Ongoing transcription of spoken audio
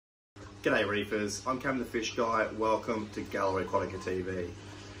G'day Reefers, I'm Cam the Fish Guy. Welcome to Gallery Aquatica TV.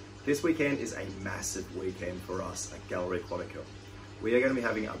 This weekend is a massive weekend for us at Gallery Aquatica. We are going to be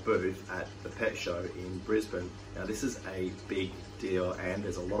having a booth at the pet show in Brisbane. Now this is a big deal and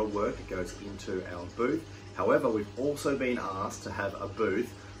there's a lot of work that goes into our booth. However, we've also been asked to have a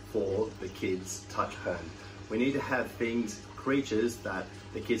booth for the kids' touch pond. We need to have things, creatures that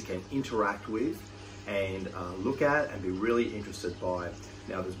the kids can interact with and look at and be really interested by.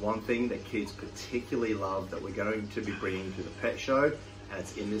 Now there's one thing that kids particularly love that we're going to be bringing to the pet show, and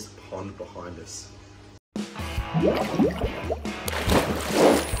it's in this pond behind us.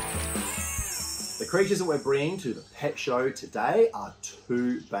 The creatures that we're bringing to the pet show today are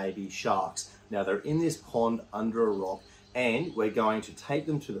two baby sharks. Now they're in this pond under a rock and we're going to take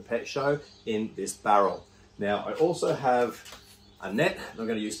them to the pet show in this barrel. Now I also have a net that I'm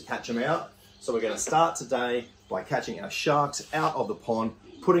going to use to catch them out. So we're going to start today by catching our sharks out of the pond,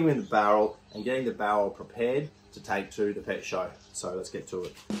 putting them in the barrel and getting the barrel prepared to take to the pet show. So let's get to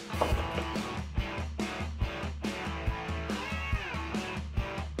it.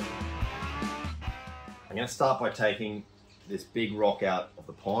 I'm going to start by taking this big rock out of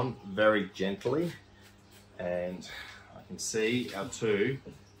the pond very gently, and I can see our two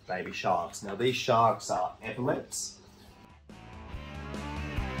baby sharks. Now these sharks are epaulets.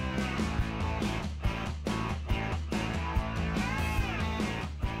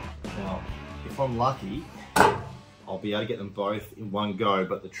 Now, if I'm lucky, I'll be able to get them both in one go,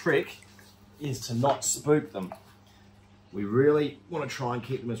 but the trick is to not spook them. We really want to try and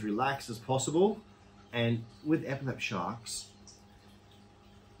keep them as relaxed as possible. And with epaulet sharks,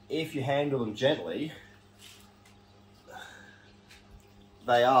 if you handle them gently,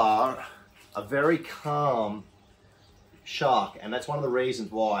 they are a very calm shark, and that's one of the reasons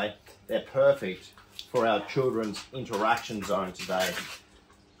why they're perfect for our children's interaction zone today.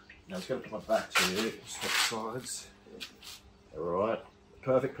 Now I'm just going to put my back to you, swap sides. All right,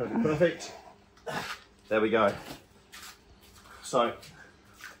 perfect, perfect, perfect. There we go. So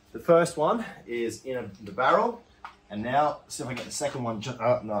the first one is in the barrel, and now see if I can get the second one.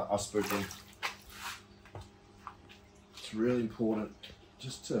 No, I spooked him. It's really important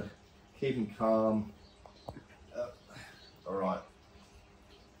just to keep him calm. All right,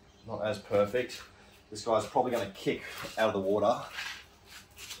 not as perfect. This guy's probably going to kick out of the water.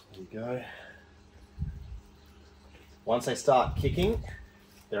 There we go. Once they start kicking,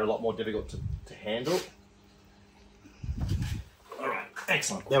 they're a lot more difficult to handle. All right,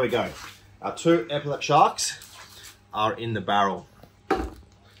 excellent. There we go. Our two epaulet sharks are in the barrel.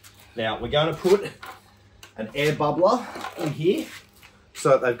 Now we're going to put an air bubbler in here so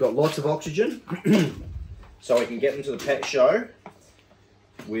that they've got lots of oxygen so we can get them to the pet show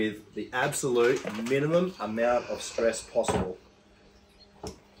with the absolute minimum amount of stress possible.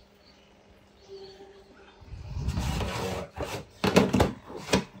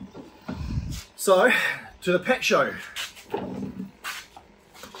 So, to the pet show.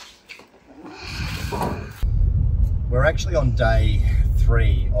 We're actually on day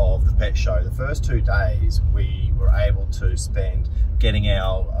 3 of the pet show. The first 2 days we were able to spend getting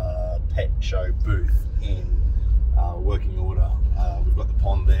our pet show booth in working order. We've got the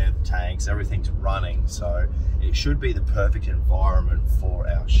pond there, the tanks, everything's running, so it should be the perfect environment for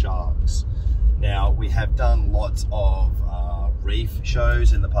our sharks. Now we have done lots of reef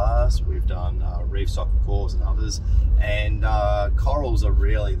shows in the past. We've done reef soccer calls and others, and corals are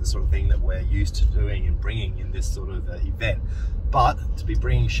really the sort of thing that we're used to doing and bringing in this sort of event. But to be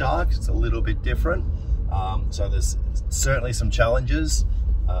bringing sharks, it's a little bit different. So there's certainly some challenges,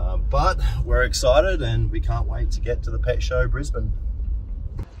 but we're excited and we can't wait to get to the pet show Brisbane.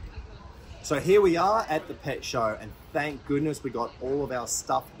 So here we are at the pet show, and thank goodness we got all of our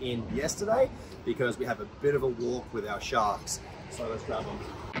stuff in yesterday because we have a bit of a walk with our sharks. So let's grab them.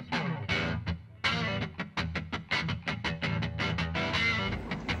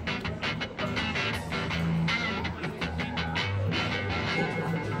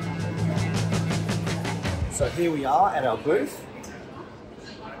 So here we are at our booth.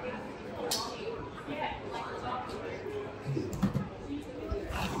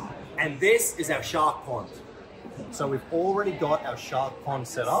 And this is our shark pond. So we've already got our shark pond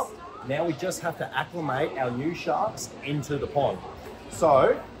set up. Now we just have to acclimate our new sharks into the pond.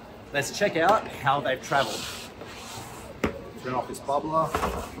 So let's check out how they've traveled. Turn off this bubbler.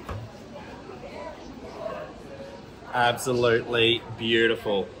 Absolutely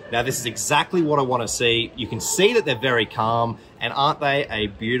beautiful. Now this is exactly what I want to see. You can see that they're very calm, and aren't they a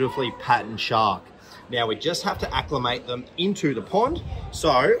beautifully patterned shark? Now we just have to acclimate them into the pond.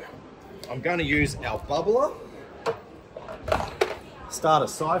 So I'm going to use our bubbler, start a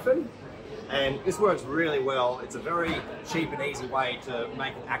siphon, And this works really well. It's a very cheap and easy way to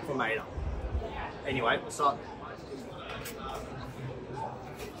make an acclimator. Anyway, we'll start.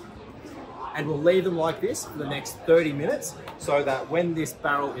 And we'll leave them like this for the next 30 minutes so that when this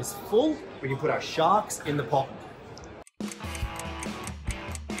barrel is full, we can put our sharks in the pot.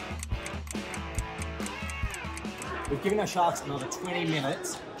 We've given our sharks another 20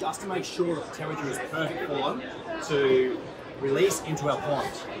 minutes just to make sure that the temperature is perfect for them to release into our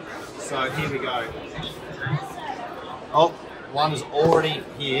pond. So here we go. Oh, one is already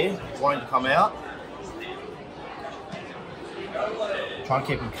here, wanting to come out. Try and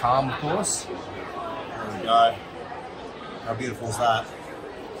keep them calm, of course. There we go. How beautiful is that?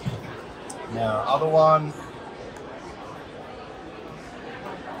 Now, other one.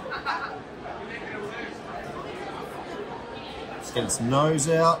 Let's get its nose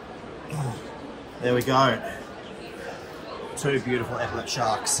out. There we go. Two beautiful epaulet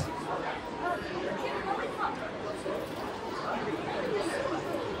sharks.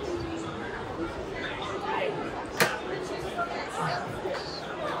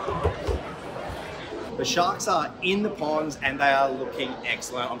 The sharks are in the ponds and they are looking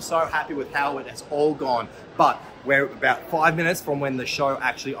excellent. I'm so happy with how it has all gone. But we're about 5 minutes from when the show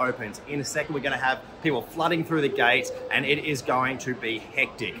actually opens. In a second, we're going to have people flooding through the gates and it is going to be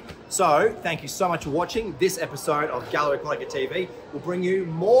hectic. So thank you so much for watching this episode of Gallery Aquatica TV. We'll bring you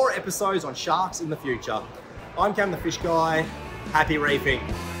more episodes on sharks in the future. I'm Cam the Fish Guy. Happy reefing.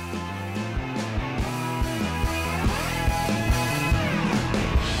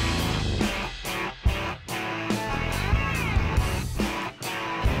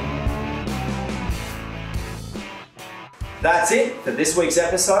 That's it for this week's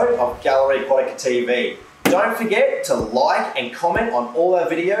episode of Gallery Aquatica TV. Don't forget to like and comment on all our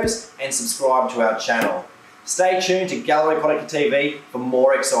videos and subscribe to our channel. Stay tuned to Gallery Aquatica TV for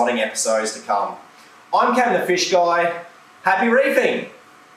more exciting episodes to come. I'm Cam the Fish Guy. Happy reefing!